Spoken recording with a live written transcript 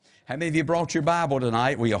How many of you brought your Bible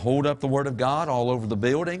tonight? Will you hold up the Word of God all over the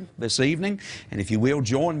building this evening? And if you will,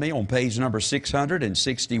 join me on page number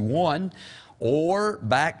 661 or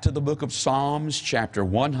back to the book of Psalms, chapter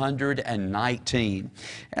 119.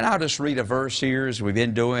 And I'll just read a verse here as we've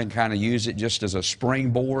been doing, kind of use it just as a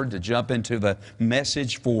springboard to jump into the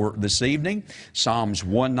message for this evening. Psalms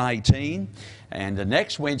 119. And the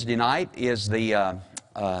next Wednesday night is the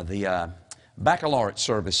baccalaureate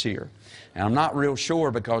service here. And I'm not real sure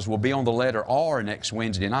because we'll be on the letter R next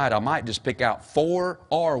Wednesday night. I might just pick out 4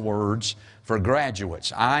 R words for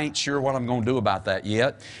graduates. I ain't sure what I'm going to do about that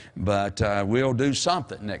yet, but we'll do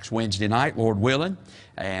something next Wednesday night, Lord willing.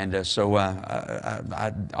 And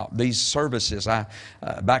these services,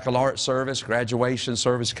 baccalaureate service, graduation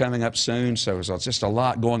service coming up soon, so it's just a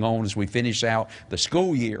lot going on as we finish out the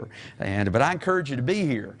school year. But I encourage you to be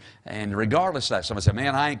here. And regardless of that, somebody said,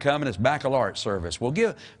 man, I ain't coming, it's baccalaureate service. Well,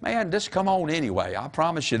 just come on anyway. I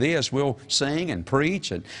promise you this, we'll sing and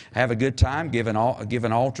preach and have a good time, give an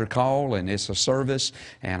altar call, and it's a service.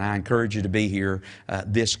 And I encourage you to be here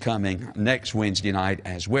this coming next Wednesday night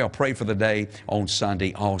as well. Pray for the day on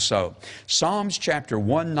Sunday also. Psalms chapter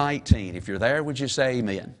 119. If you're there, would you say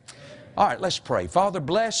amen? All right, let's pray. Father,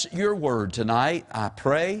 bless your word tonight. I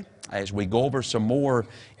pray as we go over some more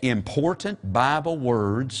important Bible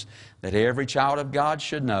words that every child of God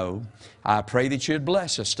should know. I pray that you'd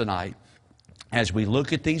bless us tonight as we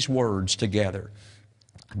look at these words together.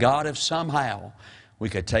 God, if somehow we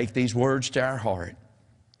could take these words to our heart,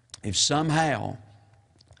 if somehow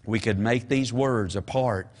we could make these words a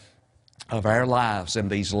part of our lives in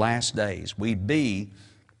these last days, we'd be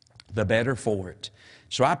the better for it.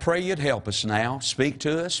 So I pray you'd help us now. Speak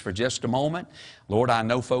to us for just a moment. Lord, I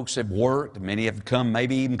know folks have worked. Many have come,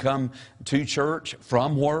 maybe even come to church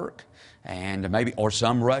from work. Or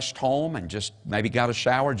some rushed home and just maybe got a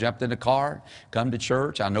shower, jumped in the car, come to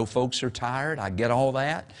church. I know folks are tired. I get all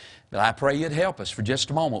that. But I pray you'd help us for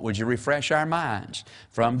just a moment. Would you refresh our minds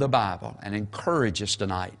from the Bible and encourage us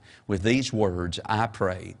tonight with these words, I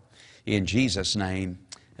pray. In Jesus' name,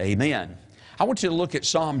 amen. I want you to look at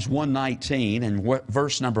Psalms 119 and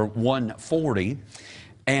verse number 140.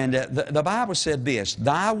 And the Bible said this,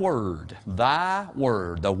 Thy word,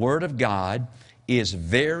 the Word of God, is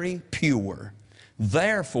very pure.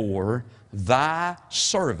 Therefore, Thy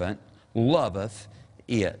servant loveth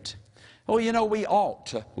it. Well, you know, we ought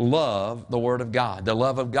to love the Word of God. The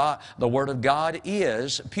love of God, the Word of God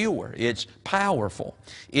is pure. It's powerful.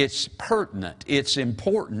 It's pertinent. It's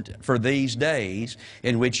important for these days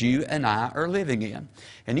in which you and I are living in.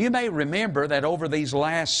 And you may remember that over these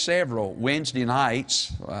last several Wednesday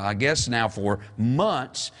nights, I guess now for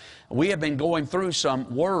months, we have been going through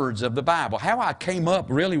some words of the Bible. How I came up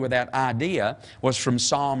really with that idea was from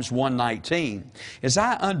Psalms 119. As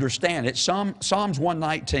I understand it, Psalms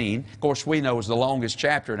 119, of course we know is the longest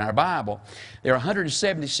chapter in our Bible. There are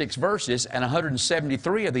 176 verses, and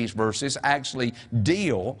 173 of these verses actually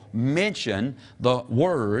mention the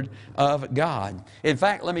Word of God. In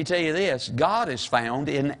fact, let me tell you this, God is found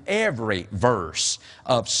in every verse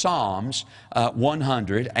of Psalms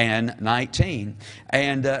 119.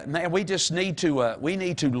 And man, we just need to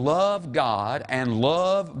love God and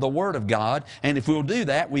love the Word of God. And if we'll do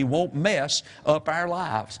that, we won't mess up our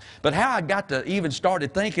lives. But how I got to even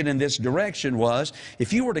started thinking in this direction was,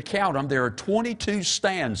 if you were to count them, there are 22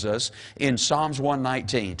 stanzas in Psalms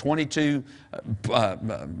 119, 22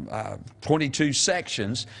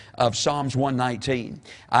 sections of Psalms 119.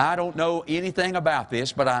 I don't know anything about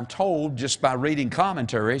this, but I'm told just by reading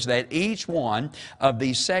commentaries that each one of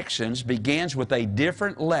these sections begins with a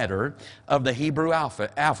different letter of the Hebrew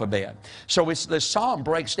alphabet. So the psalm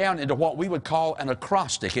breaks down into what we would call an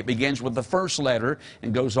acrostic. It begins with the first letter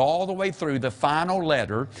and goes all the way through the final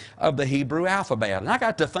letter of the Hebrew alphabet. And I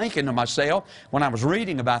got to thinking to myself when I was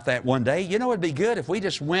reading about that one day, you know, it'd be good if we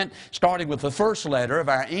just starting with the first letter of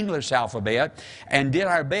our English alphabet and did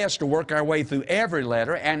our best to work our way through every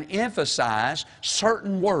letter and emphasize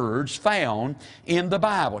certain words found in the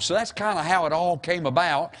Bible. So that's kind of how it all came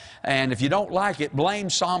about. And if you don't like it, blame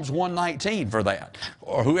Psalms 119 for that.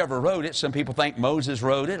 Or whoever wrote it. Some people think Moses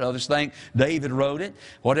wrote it. Others think David wrote it.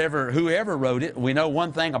 Whoever wrote it, we know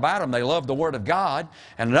one thing about them. They loved the Word of God.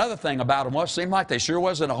 And another thing about them was, it seemed like they sure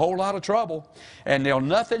wasn't a whole lot of trouble. And there's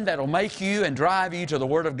nothing that'll make you and drive you to the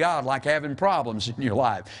Word of God like having problems in your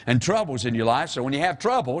life and troubles in your life. So when you have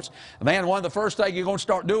troubles, man, one of the first things you're going to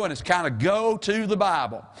start doing is kind of go to the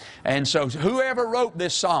Bible. And so whoever wrote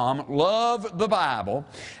this psalm loved the Bible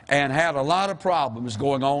and had a lot of problems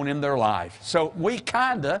going going on in their life. So we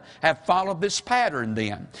kind of have followed this pattern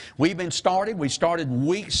then. We started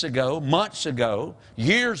weeks ago, months ago,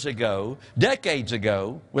 years ago, decades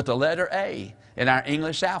ago with the letter A in our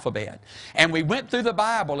English alphabet. And we went through the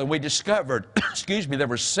Bible and we discovered, there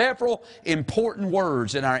were several important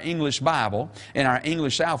words in our English Bible, in our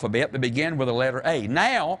English alphabet that begin with the letter A.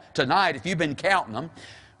 Now, tonight, if you've been counting them,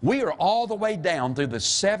 we are all the way down through the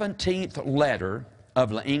 17th letter of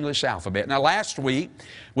the English alphabet. Now, last week,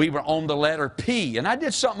 we were on the letter P, and I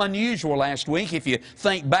did something unusual last week, if you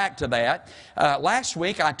think back to that. Last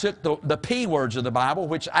week, I took the P words of the Bible,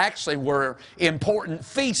 which actually were important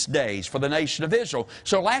feast days for the nation of Israel.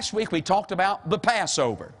 So last week, we talked about the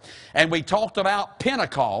Passover, and we talked about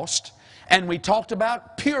Pentecost, and we talked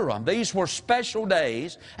about Purim. These were special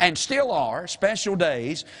days, and still are special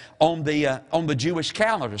days on the Jewish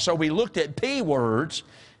calendar. So we looked at P words,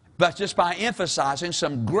 but just by emphasizing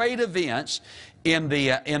some great events on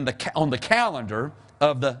the calendar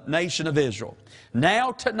of the nation of Israel.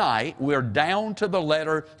 Now tonight, we're down to the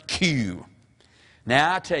letter Q.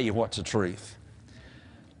 Now I tell you what's the truth.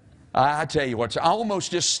 I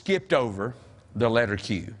almost just skipped over the letter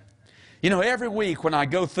Q. You know, every week when I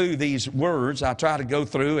go through these words, I try to go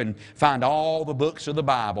through and find all the books of the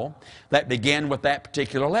Bible that begin with that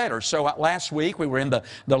particular letter. So last week we were in the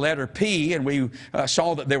letter P, and we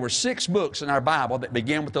saw that there were 6 books in our Bible that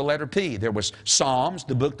begin with the letter P. There was Psalms,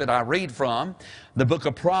 the book that I read from, the book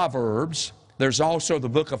of Proverbs. There's also the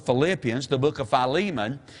book of Philippians, the book of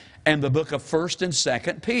Philemon, and the book of 1st and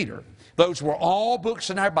 2nd Peter. Those were all books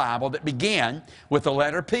in our Bible that began with the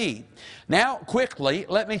letter P. Now, quickly,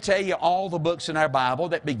 let me tell you all the books in our Bible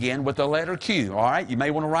that begin with the letter Q. All right, you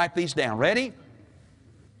may want to write these down. Ready?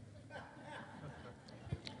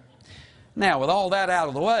 Now, with all that out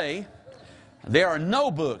of the way, there are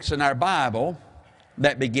no books in our Bible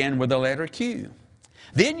that begin with the letter Q.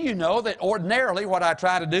 Then you know that ordinarily what I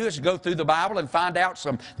try to do is go through the Bible and find out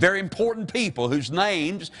some very important people whose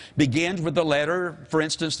names begins with the letter, for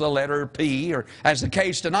instance, the letter P, or as the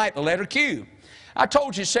case tonight, the letter Q. I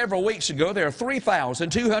told you several weeks ago there are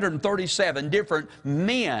 3,237 different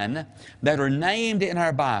men that are named in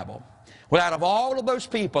our Bible. Well, out of all of those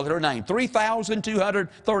people that are named,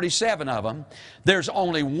 3,237 of them, there's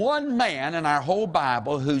only one man in our whole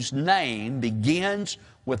Bible whose name begins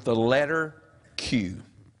with the letter Q.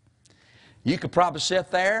 You could probably sit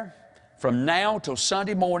there from now till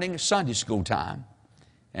Sunday morning, Sunday school time,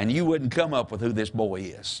 and you wouldn't come up with who this boy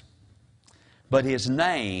is. But his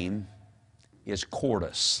name is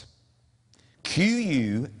Quartus.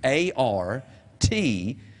 Q-U-A-R-T-U-S.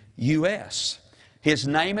 His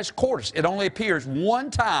name is Quartus. It only appears one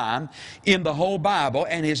time in the whole Bible,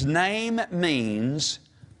 and his name means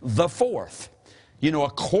the fourth. You know,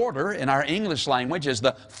 a quarter in our English language is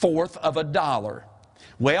the fourth of a dollar.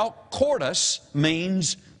 Well, Quartus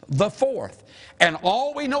means the fourth. And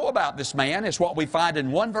all we know about this man is what we find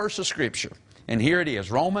in one verse of Scripture. And here it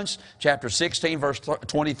is, Romans chapter 16, verse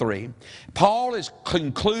 23. Paul is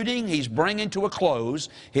concluding, he's bringing to a close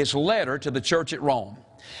his letter to the church at Rome.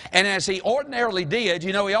 And as he ordinarily did,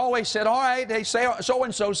 you know, he always said, all right, they say,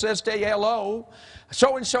 so-and-so says to you hello.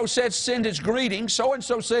 So-and-so says send his greetings.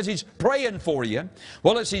 So-and-so says he's praying for you.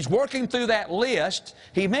 Well, as he's working through that list,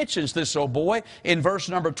 he mentions this old boy in verse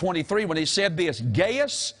number 23 when he said this,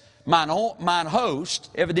 Gaius, mine host,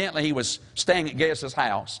 evidently he was staying at Gaius'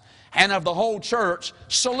 house, and of the whole church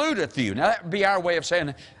saluteth you. Now that would be our way of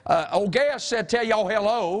saying, old Gaius said, tell y'all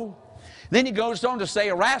hello. Then he goes on to say,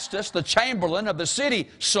 Erastus, the chamberlain of the city,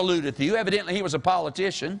 saluteth you. Evidently he was a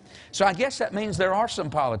politician. So I guess that means there are some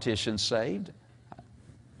politicians saved.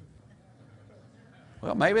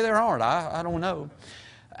 Well, maybe there aren't. I don't know.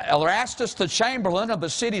 Erastus, the chamberlain of the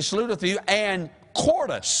city, saluteth you, and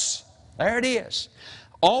Quartus. There it is.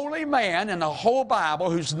 Only man in the whole Bible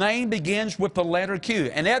whose name begins with the letter Q.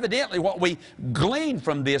 And evidently what we glean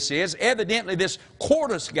from this is, evidently this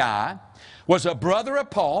Quartus guy was a brother of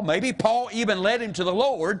Paul. Maybe Paul even led him to the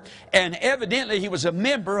Lord. And evidently he was a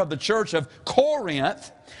member of the church of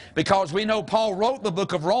Corinth, because we know Paul wrote the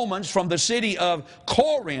book of Romans from the city of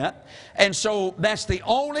Corinth. And so that's the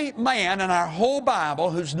only man in our whole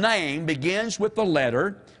Bible whose name begins with the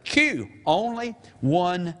letter Q. Only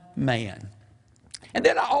one man. And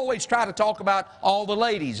then I always try to talk about all the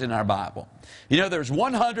ladies in our Bible. You know, there's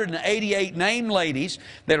 188 named ladies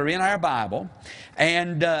that are in our Bible.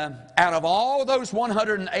 And out of all those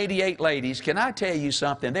 188 ladies, can I tell you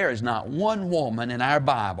something? There is not one woman in our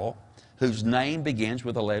Bible whose name begins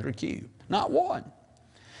with the letter Q. Not one.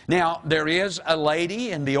 Now, there is a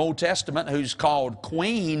lady in the Old Testament who's called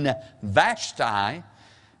Queen Vashti.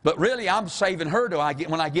 But really, I'm saving her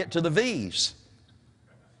when I get to the V's.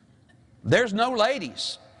 There's no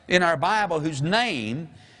ladies in our Bible whose name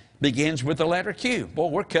begins with the letter Q.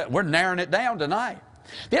 Boy, we're narrowing it down tonight.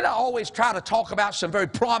 Then I always try to talk about some very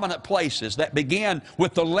prominent places that begin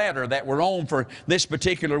with the letter that we're on for this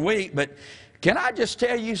particular week. But can I just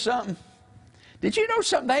tell you something? Did you know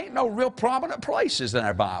something? There ain't no real prominent places in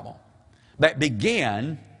our Bible that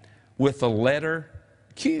begin with the letter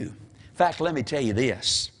Q. In fact, let me tell you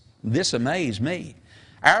this. This amazed me.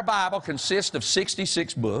 Our Bible consists of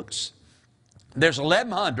 66 books. There's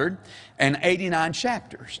 1,189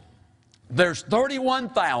 chapters. There's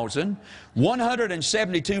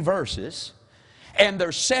 31,172 verses. And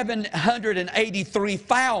there's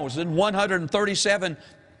 783,137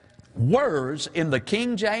 words in the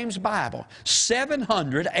King James Bible.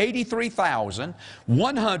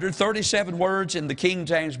 783,137 words in the King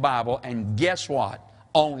James Bible. And guess what?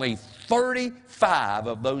 Only 35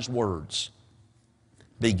 of those words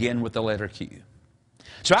begin with the letter Q.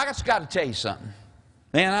 So I just got to tell you something.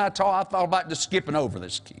 Man, I thought about just skipping over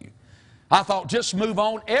this Q. I thought just move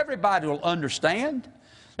on. Everybody will understand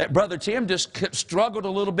that Brother Tim just struggled a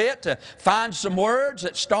little bit to find some words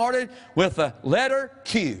that started with the letter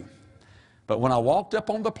Q. But when I walked up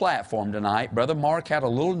on the platform tonight, Brother Mark had a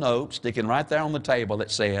little note sticking right there on the table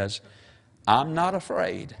that says, I'm not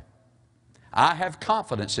afraid. I have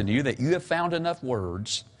confidence in you that you have found enough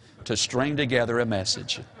words to string together a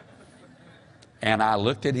message. And I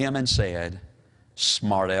looked at him and said,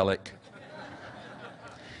 smart aleck.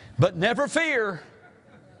 But never fear.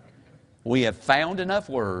 We have found enough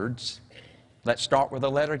words that start with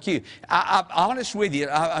the letter Q. I'm honest with you.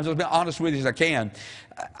 I'm as honest with you as I can.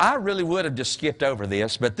 I really would have just skipped over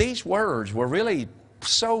this, but these words were really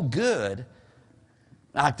so good,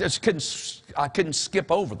 I couldn't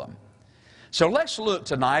skip over them. So let's look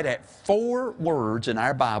tonight at 4 words in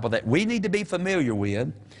our Bible that we need to be familiar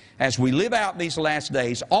with as we live out these last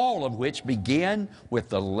days, all of which begin with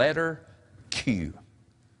the letter Q.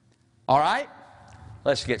 All right?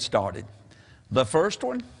 Let's get started. The first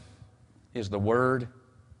one is the word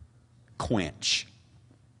quench.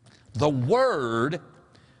 The word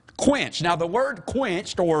quench. Now, the word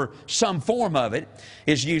quenched, or some form of it,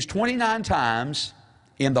 is used 29 times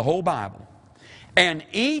in the whole Bible. And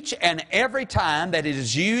each and every time that it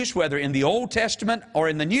is used, whether in the Old Testament or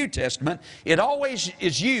in the New Testament, it always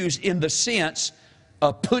is used in the sense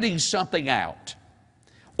of putting something out,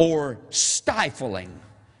 or stifling,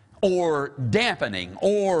 or dampening,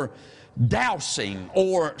 or dousing,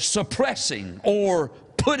 or suppressing, or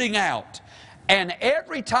putting out. And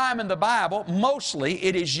every time in the Bible, mostly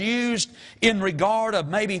it is used in regard of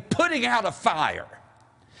maybe putting out a fire,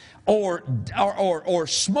 or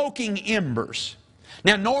smoking embers.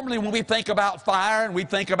 Now, normally when we think about fire and we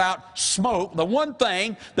think about smoke, the one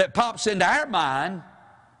thing that pops into our mind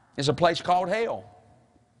is a place called hell.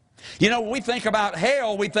 You know, when we think about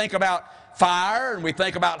hell, we think about fire, and we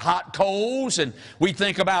think about hot coals, and we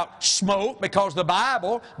think about smoke, because the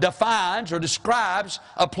Bible defines or describes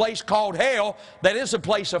a place called hell that is a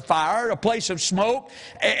place of fire, a place of smoke,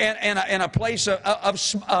 and a place of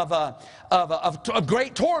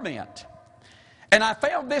great torment. And I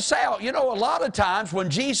found this out. You know, a lot of times when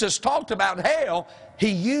Jesus talked about hell, He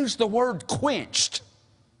used the word quenched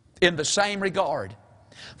in the same regard.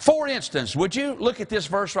 For instance, would you look at this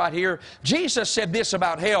verse right here? Jesus said this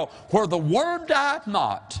about hell: where the worm dieth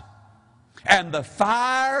not, and the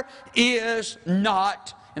fire is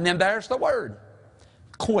not, and then there's the word,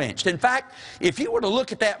 quenched. In fact, if you were to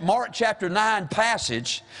look at that Mark chapter 9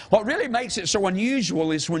 passage, what really makes it so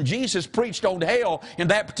unusual is when Jesus preached on hell in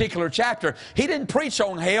that particular chapter, He didn't preach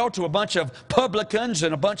on hell to a bunch of publicans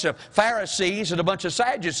and a bunch of Pharisees and a bunch of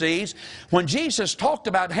Sadducees. When Jesus talked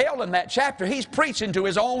about hell in that chapter, He's preaching to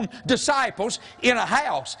His own disciples in a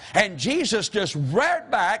house. And Jesus just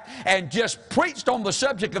reared back and just preached on the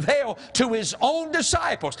subject of hell to His own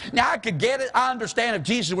disciples. Now, I could get it. I understand if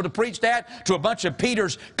Jesus would have preached that to a bunch of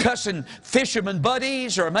Peter's cussing fisherman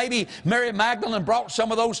buddies, or maybe Mary Magdalene brought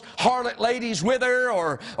some of those harlot ladies with her,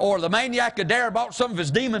 or the maniac Gadara brought some of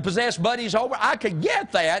his demon-possessed buddies over. I could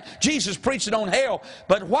get that, Jesus preaching on hell.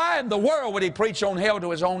 But why in the world would He preach on hell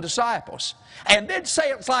to His own disciples? And then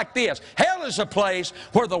say it's like this: hell is a place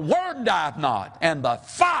where the worm dieth not, and the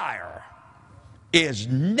fire is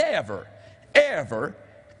never, ever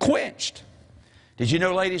quenched. Did you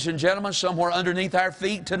know, ladies and gentlemen, somewhere underneath our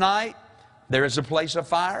feet tonight, there is a place of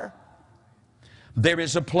fire. There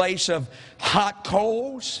is a place of hot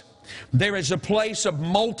coals. There is a place of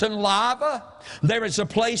molten lava. There is a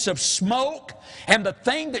place of smoke. And the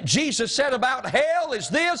thing that Jesus said about hell is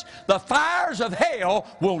this: the fires of hell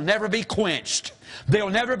will never be quenched. They'll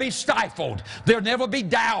never be stifled. They'll never be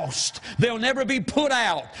doused. They'll never be put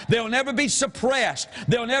out. They'll never be suppressed.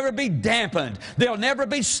 They'll never be dampened. They'll never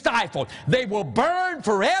be stifled. They will burn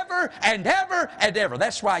forever and ever and ever.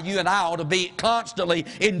 That's why you and I ought to be constantly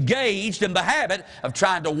engaged in the habit of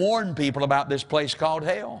trying to warn people about this place called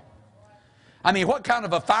hell. I mean, what kind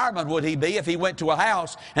of a fireman would he be if he went to a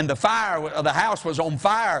house and the house was on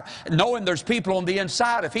fire, knowing there's people on the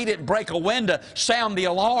inside? If he didn't break a window, sound the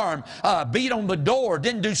alarm, beat on the door,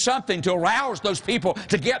 didn't do something to arouse those people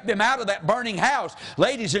to get them out of that burning house.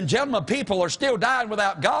 Ladies and gentlemen, people are still dying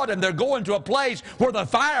without God, and they're going to a place where the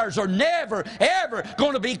fires are never, ever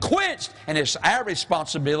going to be quenched. And it's our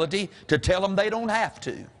responsibility to tell them they don't have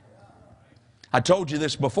to. I told you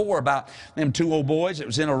this before about them two old boys. It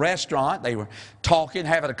was in a restaurant. They were talking,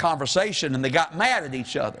 having a conversation, and they got mad at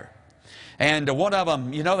each other. And one of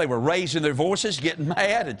them, you know, they were raising their voices, getting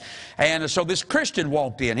mad. And so this Christian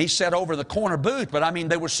walked in. He sat over in the corner booth, but I mean,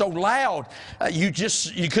 they were so loud, you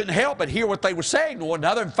couldn't help but hear what they were saying to one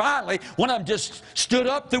another. And finally, one of them just stood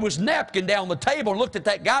up, threw his napkin down the table, and looked at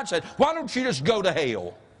that guy and said, "Why don't you just go to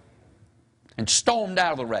hell?" And stormed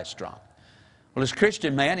out of the restaurant. Well, this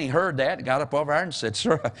Christian man, he heard that and got up over there and said,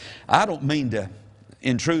 "Sir, I don't mean to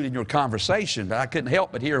intrude in your conversation, but I couldn't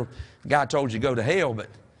help but hear the guy told you to go to hell. But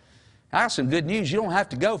I have some good news. You don't have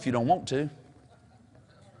to go if you don't want to."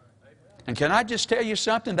 And can I just tell you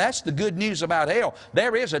something? That's the good news about hell.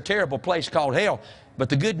 There is a terrible place called hell, but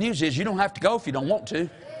the good news is you don't have to go if you don't want to.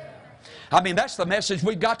 I mean, that's the message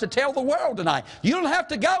we've got to tell the world tonight. You don't have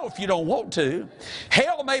to go if you don't want to.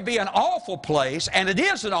 Hell may be an awful place, and it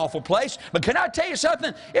is an awful place, but can I tell you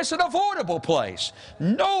something? It's an avoidable place.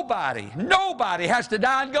 Nobody has to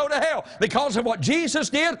die and go to hell. Because of what Jesus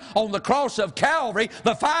did on the cross of Calvary,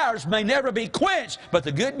 the fires may never be quenched, but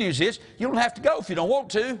the good news is you don't have to go if you don't want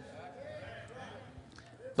to.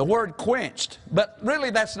 The word quenched, but really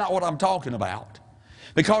that's not what I'm talking about.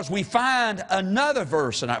 Because we find another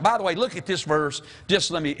verse. And by the way, look at this verse,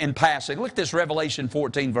 just let me, in passing, look at this Revelation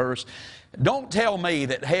 14 verse. Don't tell me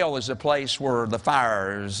that hell is a place where the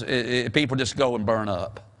fires, people just go and burn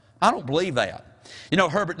up. I don't believe that. You know,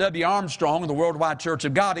 Herbert W. Armstrong in the Worldwide Church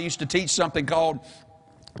of God, he used to teach something called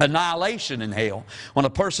annihilation in hell. When a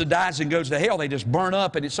person dies and goes to hell, they just burn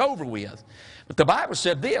up and it's over with. But the Bible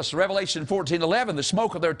said this, Revelation 14:11, "The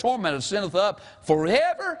smoke of their torment ascendeth up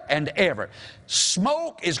forever and ever."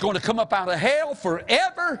 Smoke is going to come up out of hell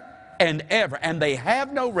forever and ever. And they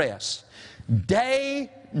have no rest, day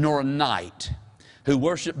nor night, who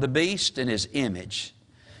worship the beast and his image,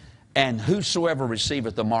 and whosoever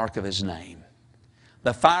receiveth the mark of his name.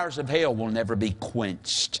 The fires of hell will never be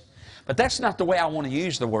quenched. But that's not the way I want to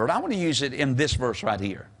use the word. I want to use it in this verse right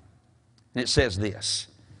here. And it says this,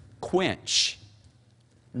 "Quench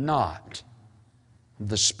not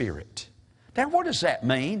the Spirit." Now, what does that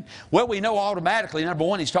mean? Well, we know automatically, number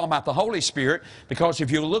one, he's talking about the Holy Spirit, because if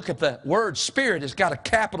you look at the word Spirit, it's got a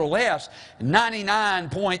capital S. 99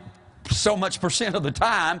 point so much percent of the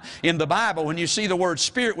time in the Bible, when you see the word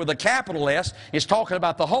Spirit with a capital S, it's talking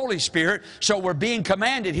about the Holy Spirit. So we're being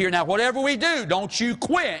commanded here, now whatever we do, don't you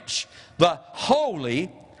quench the Holy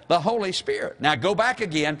Spirit. Now go back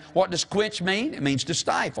again. What does quench mean? It means to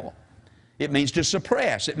stifle. It means to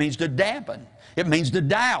suppress. It means to dampen. It means to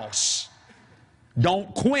douse.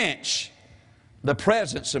 Don't quench the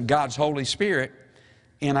presence of God's Holy Spirit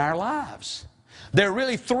in our lives. There are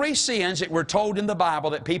really three sins that we're told in the Bible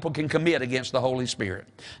that people can commit against the Holy Spirit.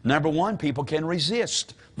 Number one, people can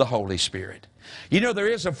resist the Holy Spirit. You know, there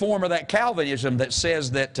is a form of that Calvinism that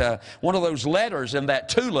says that one of those letters in that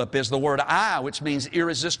tulip is the word I, which means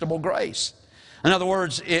irresistible grace. In other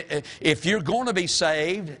words, if you're going to be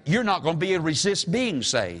saved, you're not going to be able to resist being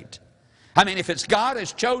saved. I mean, if it's God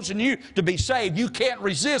has chosen you to be saved, you can't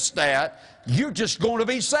resist that. You're just going to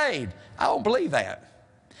be saved. I don't believe that.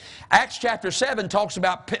 Acts chapter 7 talks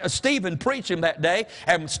about Stephen preaching that day,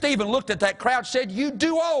 and Stephen looked at that crowd and said, "You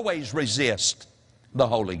do always resist the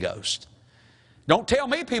Holy Ghost." Don't tell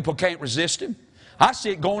me people can't resist Him. I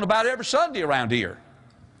see it going about every Sunday around here.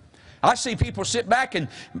 I see people sit back and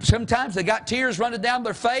sometimes they got tears running down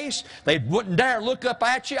their face. They wouldn't dare look up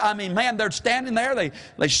at you. I mean, man, they're standing there.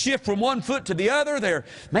 They shift from one foot to the other. They're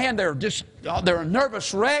a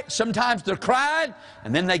nervous wreck. Sometimes they're crying,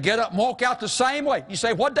 and then they get up and walk out the same way. You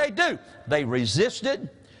say, what'd they do? They resisted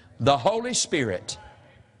the Holy Spirit.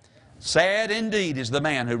 Sad indeed is the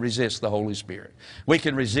man who resists the Holy Spirit. We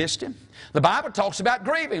can resist Him. The Bible talks about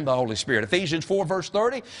grieving the Holy Spirit. Ephesians 4 verse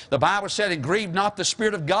 30, the Bible said, "And grieve not the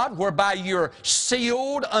Spirit of God, whereby you're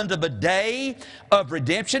sealed unto the day of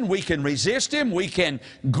redemption." We can resist Him. We can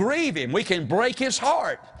grieve Him. We can break His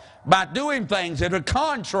heart. by doing things that are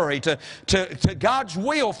contrary to God's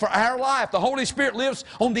will for our life. The Holy Spirit lives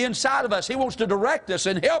on the inside of us. He wants to direct us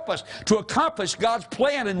and help us to accomplish God's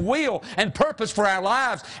plan and will and purpose for our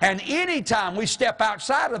lives. And anytime we step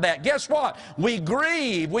outside of that, guess what? We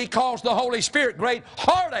grieve. We cause the Holy Spirit great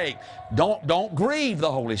heartache. Don't grieve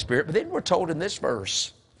the Holy Spirit. But then we're told in this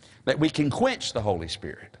verse that we can quench the Holy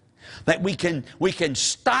Spirit, that we can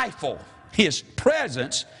stifle His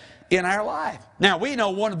presence in our life. Now, we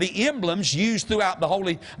know one of the emblems used throughout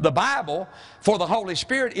the Bible for the Holy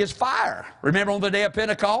Spirit is fire. Remember on the day of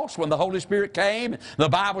Pentecost when the Holy Spirit came, the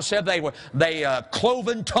Bible said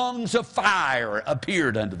cloven tongues of fire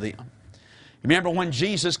appeared unto them. Remember when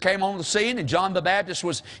Jesus came on the scene and John the Baptist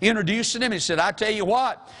was introducing him, he said, I tell you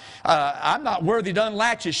what, I'm not worthy to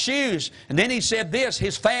unlatch his shoes. And then he said this,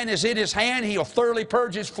 his fan is in his hand, he'll thoroughly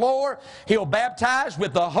purge his floor, he'll baptize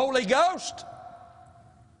with the Holy Ghost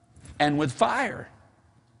and with fire.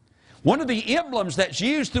 One of the emblems that's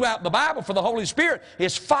used throughout the Bible for the Holy Spirit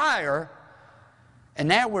is fire. And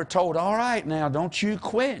now we're told, all right, now don't you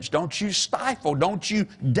quench, don't you stifle, don't you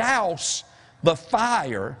douse the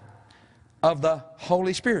fire of the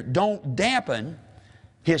Holy Spirit. Don't dampen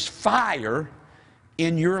His fire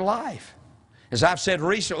in your life. As I've said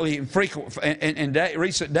recently in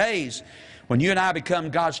recent days, when you and I become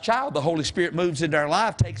God's child, the Holy Spirit moves into our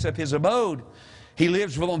life, takes up His abode. He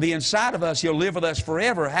lives on the inside of us. He'll live with us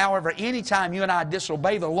forever. However, anytime you and I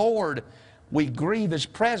disobey the Lord, we grieve His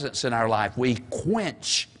presence in our life. We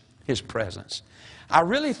quench His presence. I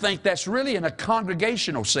really think that's really in a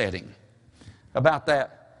congregational setting about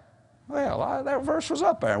that. Well, that verse was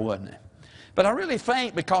up there, wasn't it? But I really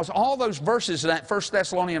think because all those verses in that 1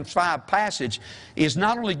 Thessalonians 5 passage is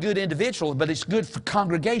not only good individually, but it's good for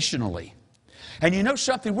congregationally. And you know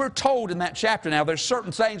something? We're told in that chapter now there's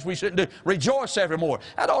certain things we shouldn't do. Rejoice evermore.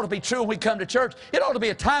 That ought to be true when we come to church. It ought to be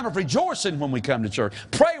a time of rejoicing when we come to church.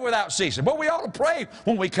 Pray without ceasing. But we ought to pray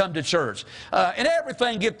when we come to church. In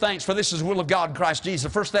everything give thanks, for this is the will of God in Christ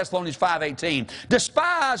Jesus. 1 Thessalonians 5:18.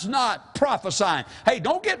 Despise not prophesying. Hey,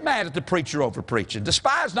 don't get mad at the preacher over preaching.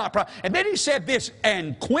 Despise not prophesying. And then he said this,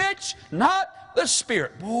 and quench not the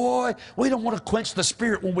Spirit. Boy, we don't want to quench the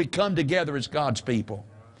Spirit when we come together as God's people.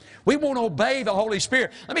 We want to obey the Holy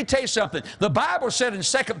Spirit. Let me tell you something. The Bible said in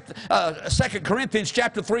 2 Corinthians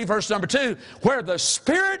chapter 3, verse number 2, where the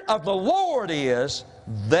Spirit of the Lord is,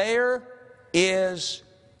 there is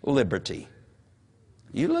liberty.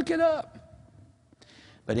 You look it up.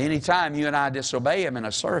 But anytime you and I disobey Him in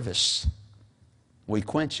a service, we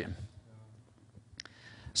quench Him.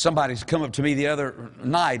 Somebody's come up to me the other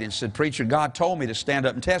night and said, Preacher, God told me to stand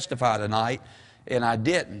up and testify tonight. And I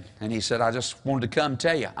didn't. And he said, I just wanted to come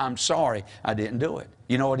tell you, I'm sorry I didn't do it.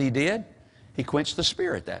 You know what he did? He quenched the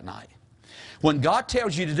Spirit that night. When God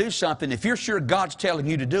tells you to do something, if you're sure God's telling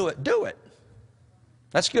you to do it, do it.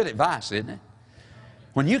 That's good advice, isn't it?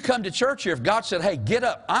 When you come to church here, if God said, hey, get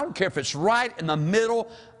up, I don't care if it's right in the middle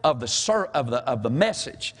of the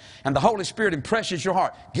message, and the Holy Spirit impresses your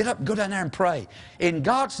heart, get up and go down there and pray. In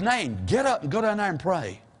God's name, get up and go down there and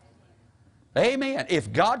pray. Amen.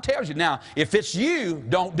 If God tells you, now, if it's you,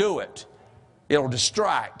 don't do it. It'll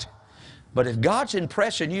distract. But if God's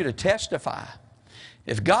impressing you to testify,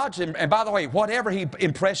 if God's, and by the way, whatever He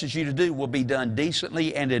impresses you to do will be done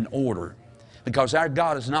decently and in order. Because our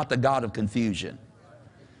God is not the God of confusion.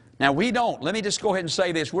 Now, we don't, let me just go ahead and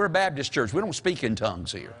say this, we're a Baptist church. We don't speak in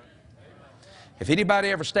tongues here. If anybody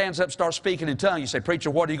ever stands up and starts speaking in tongues, you say,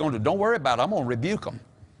 Preacher, what are you going to do? Don't worry about it. I'm going to rebuke them.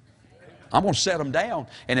 I'm going to set them down.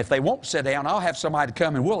 And if they won't sit down, I'll have somebody to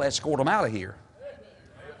come and we'll escort them out of here.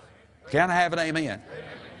 Can I have an amen?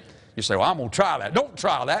 You say, well, I'm going to try that. Don't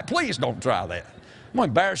try that. Please don't try that. I'm going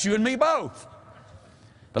to embarrass you and me both.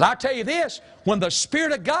 But I tell you this, when the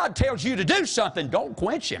Spirit of God tells you to do something, don't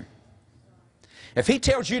quench Him. If He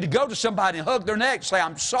tells you to go to somebody and hug their neck and say,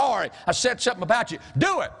 I'm sorry, I said something about you,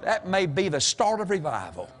 do it. That may be the start of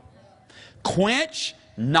revival. Quench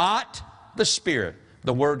not the Spirit.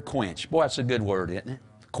 The word quench. Boy, that's a good word, isn't it?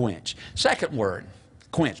 Quench. Second word,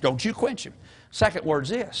 quench. Don't you quench Him. Second word's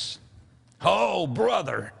this. Oh,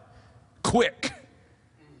 brother, quick.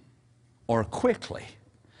 Or quickly.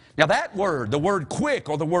 Now that word, the word quick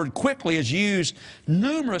or the word quickly, is used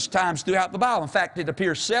numerous times throughout the Bible. In fact, it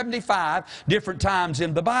appears 75 different times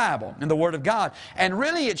in the Bible, in the Word of God. And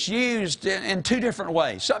really it's used in two different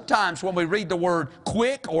ways. Sometimes when we read the word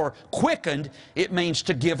quick or quickened, it means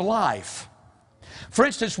to give life. For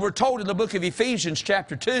instance, we're told in the book of Ephesians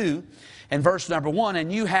chapter 2 and verse number 1,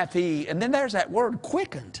 and you hath He, and then there's that word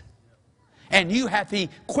quickened. And you hath He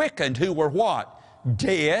quickened who were what?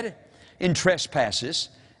 Dead in trespasses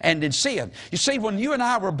and in sin. You see, when you and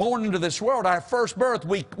I were born into this world, our first birth,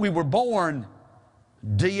 we were born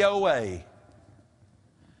DOA,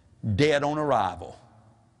 dead on arrival.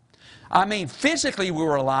 I mean, physically we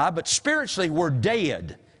were alive, but spiritually we're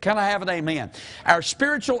dead. Can I have an amen? Our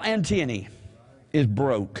spiritual antennae is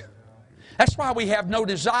broke. That's why we have no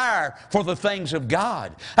desire for the things of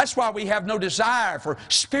God. That's why we have no desire for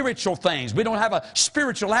spiritual things. We don't have a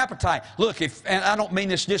spiritual appetite. Look, and I don't mean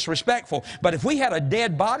this disrespectful, but if we had a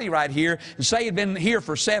dead body right here, and say it'd been here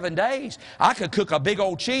for 7 days, I could cook a big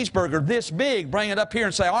old cheeseburger this big, bring it up here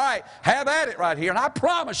and say, all right, have at it right here. And I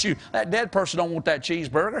promise you, that dead person don't want that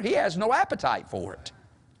cheeseburger. He has no appetite for it.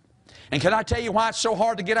 And can I tell you why it's so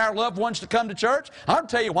hard to get our loved ones to come to church? I'll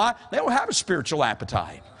tell you why. They don't have a spiritual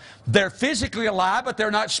appetite. They're physically alive, but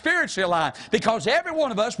they're not spiritually alive. Because every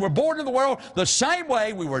one of us were born in the world the same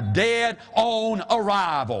way. We were dead on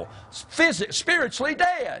arrival. Spiritually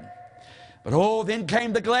dead. But oh, then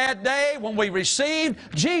came the glad day when we received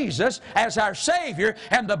Jesus as our Savior.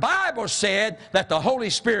 And the Bible said that the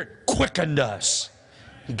Holy Spirit quickened us.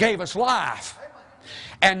 He gave us life.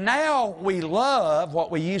 And now we love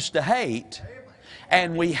what we used to hate.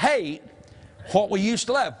 And we hate what we used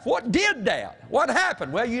to love. What did that? What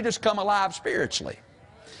happened? Well, you just come alive spiritually.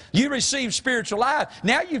 You received spiritual life.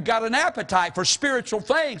 Now you've got an appetite for spiritual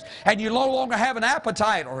things, and you no longer have an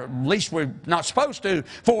appetite, or at least we're not supposed to,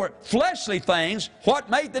 for fleshly things.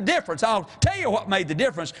 What made the difference? I'll tell you what made the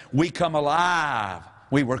difference. We come alive.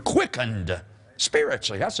 We were quickened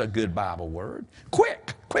spiritually. That's a good Bible word.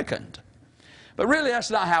 Quickened. But really,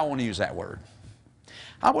 that's not how I want to use that word.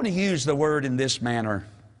 I want to use the word in this manner: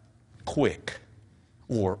 quick,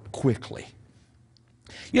 or quickly.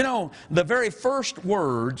 You know, the very first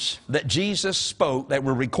words that Jesus spoke that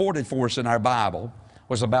were recorded for us in our Bible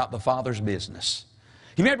was about the Father's business.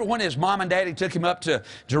 You remember when his mom and daddy took him up to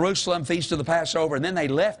Jerusalem, feast of the Passover, and then they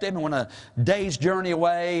left him and went a day's journey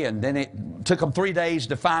away, and then it took them 3 days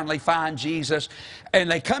to finally find Jesus.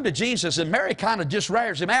 And they come to Jesus, and Mary kind of just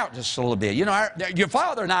rears him out just a little bit. You know, your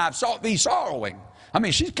father and I have sought thee sorrowing. I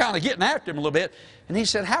mean, she's kind of getting after him a little bit. And he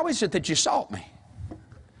said, how is it that you sought me?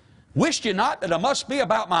 Wished you not that it must be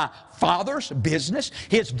about my Father's business?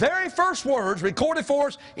 His very first words recorded for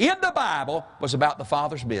us in the Bible was about the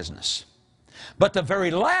Father's business. But the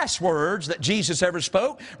very last words that Jesus ever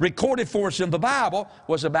spoke, recorded for us in the Bible,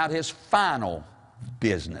 was about his final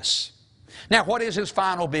business. Now, what is his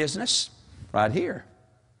final business? Right here.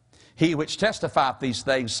 He which testifieth these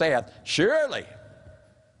things saith, surely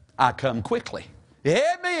I come quickly.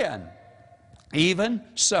 Amen. Even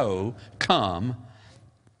so come,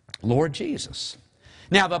 Lord Jesus.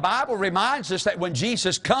 Now, the Bible reminds us that when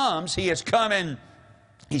Jesus comes, He's coming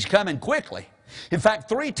quickly. In fact,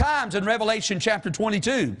 3 times in Revelation chapter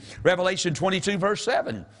 22. Revelation 22 verse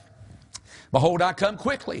 7. Behold, I come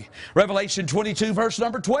quickly. Revelation 22 verse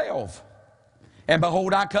number 12. And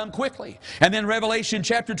behold, I come quickly. And then Revelation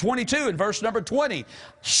chapter 22 and verse number 20.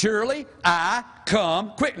 Surely I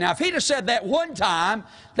come quick. Now, if he'd have said that one time,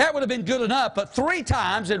 that would have been good enough. But 3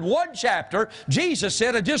 times in one chapter, Jesus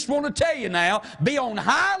said, I just want to tell you now, be on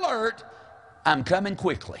high alert. I'm coming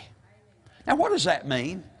quickly. Now, what does that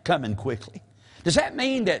mean, coming quickly? Does that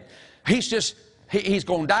mean that he's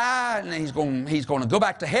going to die and he's going to go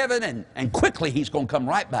back to heaven and quickly he's going to come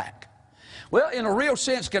right back? Well, in a real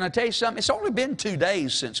sense, can I tell you something? It's only been 2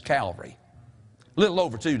 days since Calvary. A little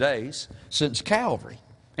over 2 days since Calvary.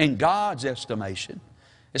 In God's estimation,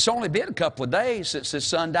 it's only been a couple of days since His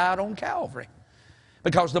Son died on Calvary.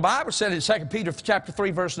 Because the Bible said in 2 Peter chapter 3,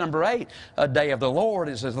 verse number 8, a day of the Lord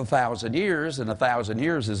is as 1,000 years, and 1,000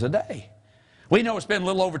 years is a day. We know it's been a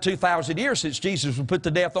little over 2,000 years since Jesus was put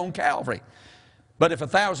to death on Calvary. But if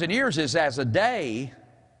 1,000 years is as a day,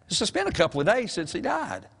 it's just been a couple of days since He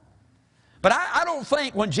died. But I don't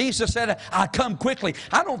think when Jesus said, I come quickly,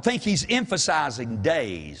 I don't think He's emphasizing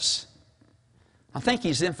days. I think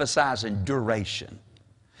He's emphasizing duration.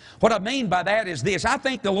 What I mean by that is this. I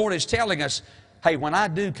think the Lord is telling us, hey, when I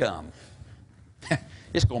do come,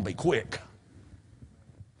 it's going to be quick.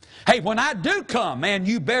 Hey, when I do come, man,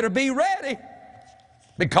 you better be ready.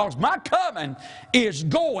 Because my coming is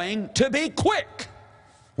going to be quick.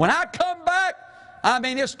 When I come back, I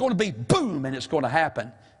mean, it's going to be boom, and it's going to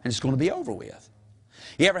happen. And it's going to be over with.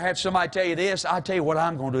 You ever had somebody tell you this? I tell you what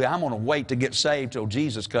I'm going to do. I'm going to wait to get saved till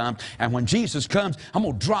Jesus comes. And when Jesus comes, I'm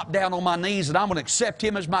going to drop down on my knees and I'm going to accept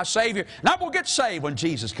Him as my Savior. And I'm going to get saved when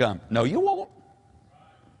Jesus comes. No, you won't.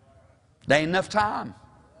 There ain't enough time.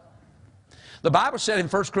 The Bible said in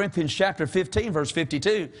 1 Corinthians chapter 15, verse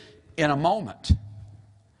 52, in a moment,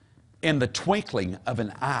 in the twinkling of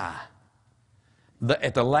an eye,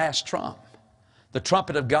 at the last trump, The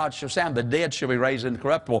trumpet of God shall sound. The dead shall be raised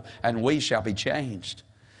incorruptible, and we shall be changed.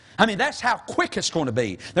 I mean, that's how quick it's going to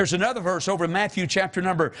be. There's another verse over in Matthew chapter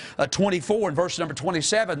number 24 and verse number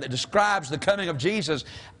 27 that describes the coming of Jesus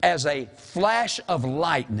as a flash of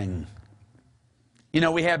lightning. You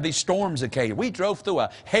know, we have these storms occasionally. We drove through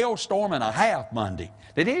a hailstorm and a half Monday.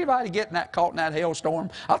 Did anybody get caught in that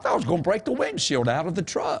hailstorm? I thought I was going to break the windshield out of the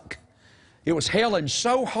truck. It was hailing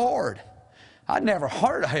so hard. I'd never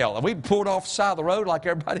heard of hail. We pulled off the side of the road like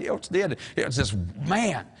everybody else did. It was just,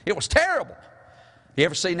 man, it was terrible. You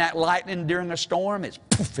ever seen that lightning during a storm? It's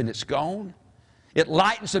poof and it's gone. It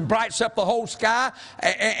lightens and brights up the whole sky.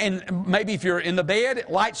 And maybe if you're in the bed, it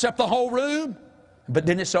lights up the whole room. But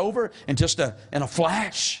then it's over in just in a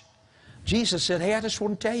flash. Jesus said, hey, I just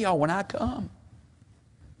want to tell y'all, when I come,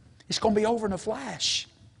 it's going to be over in a flash.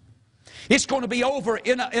 It's going to be over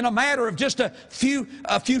in a matter of just a few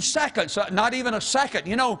seconds, not even a second.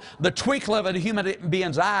 You know, the twinkle of a human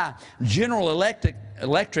being's eye, General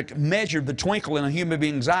Electric measured the twinkle in a human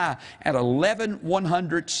being's eye at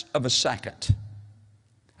 11/100ths of a second.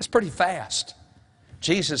 That's pretty fast.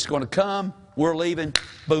 Jesus is going to come, we're leaving,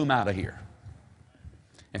 boom, out of here.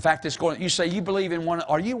 In fact, it's going. You say you believe in one.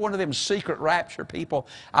 Are you one of them secret rapture people?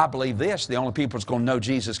 I believe this. The only people that's going to know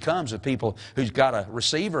Jesus comes are people who's got a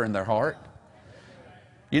receiver in their heart.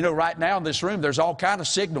 You know, right now in this room, there's all kind of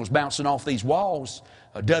signals bouncing off these walls.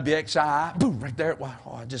 WXI, boom, right there. Wow,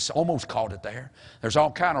 I just almost caught it there. There's all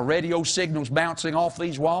kind of radio signals bouncing off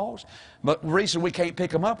these walls. But the reason we can't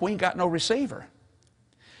pick them up, we ain't got no receiver.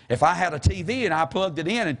 If I had a TV and I plugged it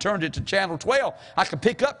in and turned it to channel 12, I could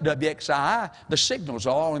pick up WXI. The signals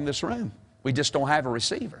are all in this room. We just don't have a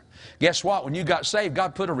receiver. Guess what? When you got saved,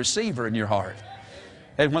 God put a receiver in your heart.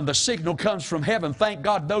 And when the signal comes from heaven, thank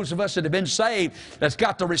God those of us that have been saved that's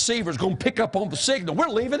got the receiver is going to pick up on the signal. We're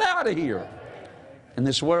leaving out of here. And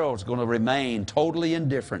this world's going to remain totally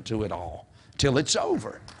indifferent to it all till it's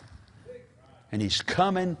over. And He's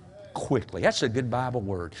coming quickly. That's a good Bible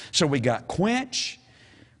word. So we got quench.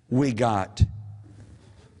 We got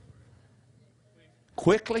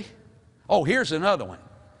quickly. Oh, here's another one.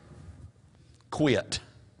 Quit.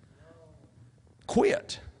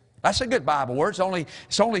 Quit. That's a good Bible word.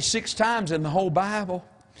 It's only 6 times in the whole Bible.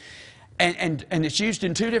 And it's used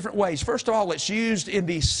in 2 different ways. First of all, it's used in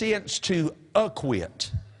the sense to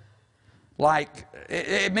acquit. Like,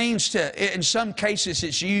 it means to, in some cases,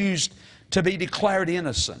 it's used to be declared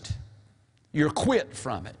innocent. You're quit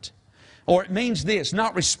from it. Or it means this,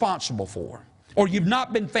 not responsible for. Or you've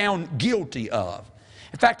not been found guilty of.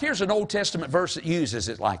 In fact, here's an Old Testament verse that uses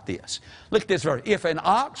it like this. Look at this verse. If an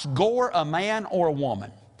ox gore a man or a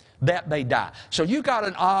woman, that they die. So you got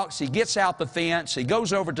an ox, he gets out the fence, he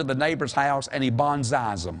goes over to the neighbor's house, and he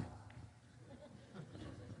bonsais them.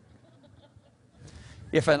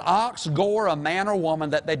 If an ox gore a man or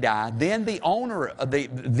woman that they die, then the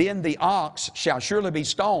ox shall surely be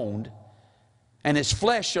stoned, and his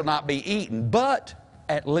flesh shall not be eaten, but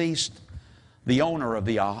at least the owner of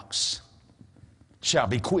the ox shall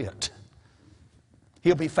be quit.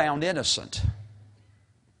 He'll be found innocent.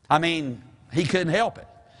 I mean, he couldn't help it.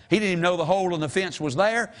 He didn't even know the hole in the fence was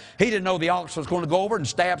there. He didn't know the ox was going to go over and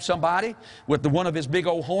stab somebody with one of his big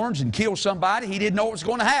old horns and kill somebody. He didn't know what was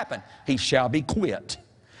going to happen. He shall be quit.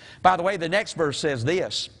 By the way, the next verse says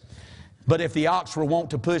this. But if the ox were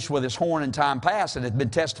wont to push with his horn in time past, and had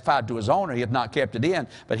been testified to his owner, he hath not kept it in.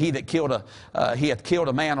 But he that hath killed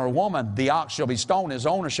a man or a woman, the ox shall be stoned, his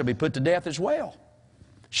owner shall be put to death as well.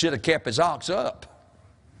 Should have kept his ox up.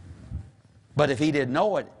 But if he didn't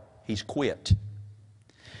know it, he's quit.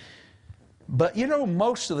 But you know,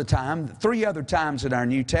 most of the time, 3 other times in our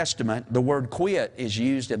New Testament, the word quit is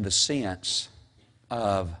used in the sense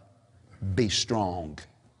of be strong.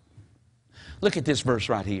 Look at this verse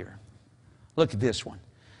right here. Look at this one.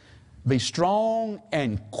 Be strong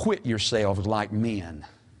and quit yourselves like men.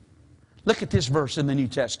 Look at this verse in the New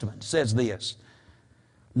Testament. It says this.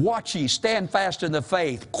 Watch ye, stand fast in the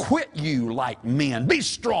faith, quit you like men. Be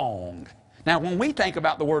strong. Now, when we think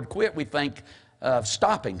about the word quit, we think of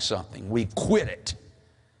stopping something. We quit it.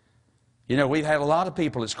 You know, we've had a lot of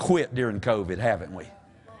people that's quit during COVID, haven't we?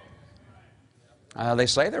 They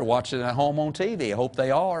say they're watching at home on TV. I hope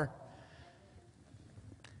they are.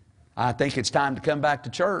 I think it's time to come back to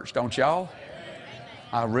church, don't y'all?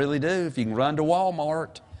 I really do. If you can run to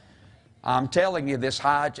Walmart. I'm telling you, this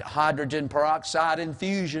hydrogen peroxide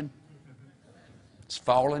infusion, it's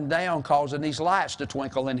falling down, causing these lights to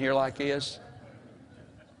twinkle in here like this.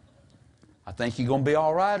 I think you're going to be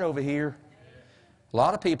all right over here. A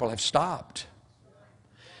lot of people have stopped.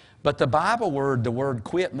 But the Bible word, the word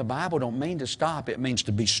quit in the Bible don't mean to stop. It means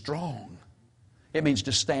to be strong. It means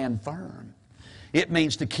to stand firm. It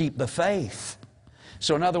means to keep the faith.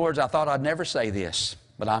 So in other words, I thought I'd never say this,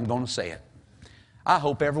 but I'm going to say it. I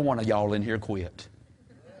hope every one of y'all in here quit.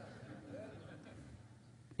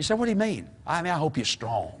 You say, what do you mean? I hope you're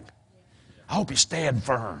strong. I hope you stand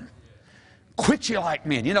firm. Quit you like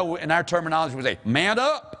men. You know, in our terminology, we say, man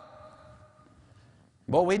up.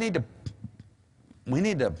 Well, we need to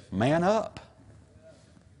man up.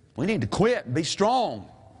 We need to quit and be strong.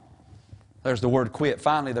 There's the word quit.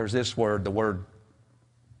 Finally, there's this word, the word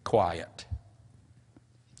quiet.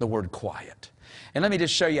 The word quiet. And let me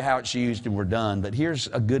just show you how it's used and we're done. But here's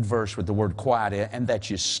a good verse with the word quiet, and that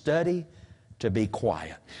you study to be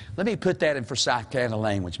quiet. Let me put that in Forsyth-County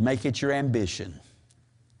language. Make it your ambition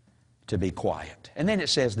to be quiet. And then it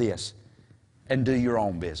says this, and do your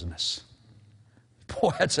own business.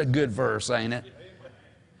 Boy, that's a good verse, ain't it?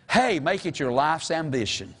 Hey, make it your life's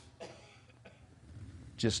ambition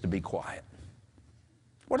just to be quiet.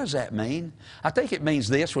 What does that mean? I think it means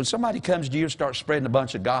this. When somebody comes to you and starts spreading a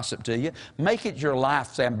bunch of gossip to you, make it your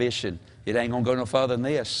life's ambition. It ain't going to go no further than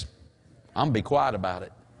this. I'm going to be quiet about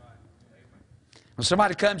it. When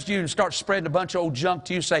somebody comes to you and starts spreading a bunch of old junk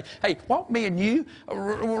to you, say, hey, won't me and you,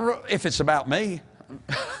 if it's about me.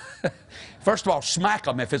 First of all, smack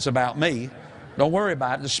them if it's about me. Don't worry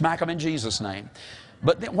about it. Just smack them in Jesus' name.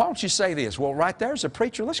 But then, why don't you say this? Well, right there's a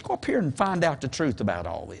preacher. Let's go up here and find out the truth about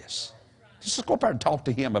all this. Just go up there and talk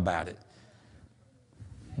to him about it.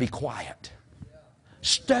 Be quiet.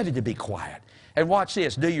 Study to be quiet. And watch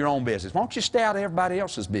this. Do your own business. Why don't you stay out of everybody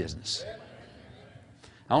else's business?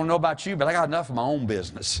 I don't know about you, but I got enough of my own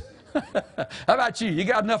business. How about you? You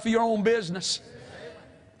got enough of your own business?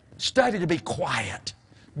 Study to be quiet.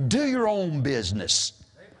 Do your own business.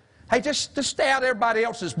 Hey, just stay out of everybody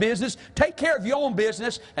else's business. Take care of your own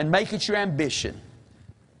business and make it your ambition.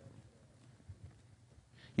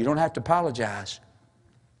 You don't have to apologize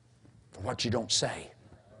for what you don't say.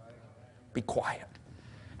 Be quiet.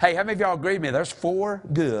 Hey, how many of y'all agree with me? There's 4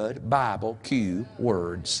 good Bible Q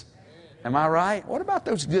words. Am I right? What about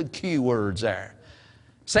those good Q words there?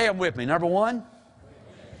 Say them with me. Number 1.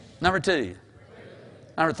 Number 2.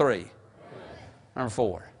 Number 3. Number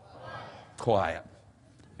 4. Quiet.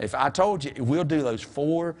 If I told you, we'll do those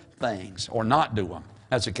 4 things or not do them,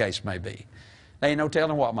 as the case may be. There ain't no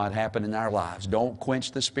telling what might happen in our lives. Don't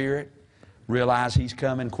quench the Spirit. Realize He's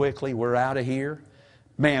coming quickly. We're out of here.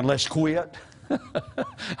 Man, let's quit.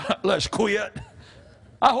 Let's quit.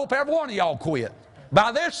 I hope every one of y'all quit.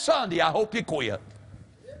 By this Sunday, I hope you quit.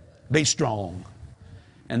 Be strong.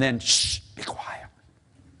 And then, shh, be quiet.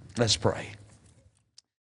 Let's pray.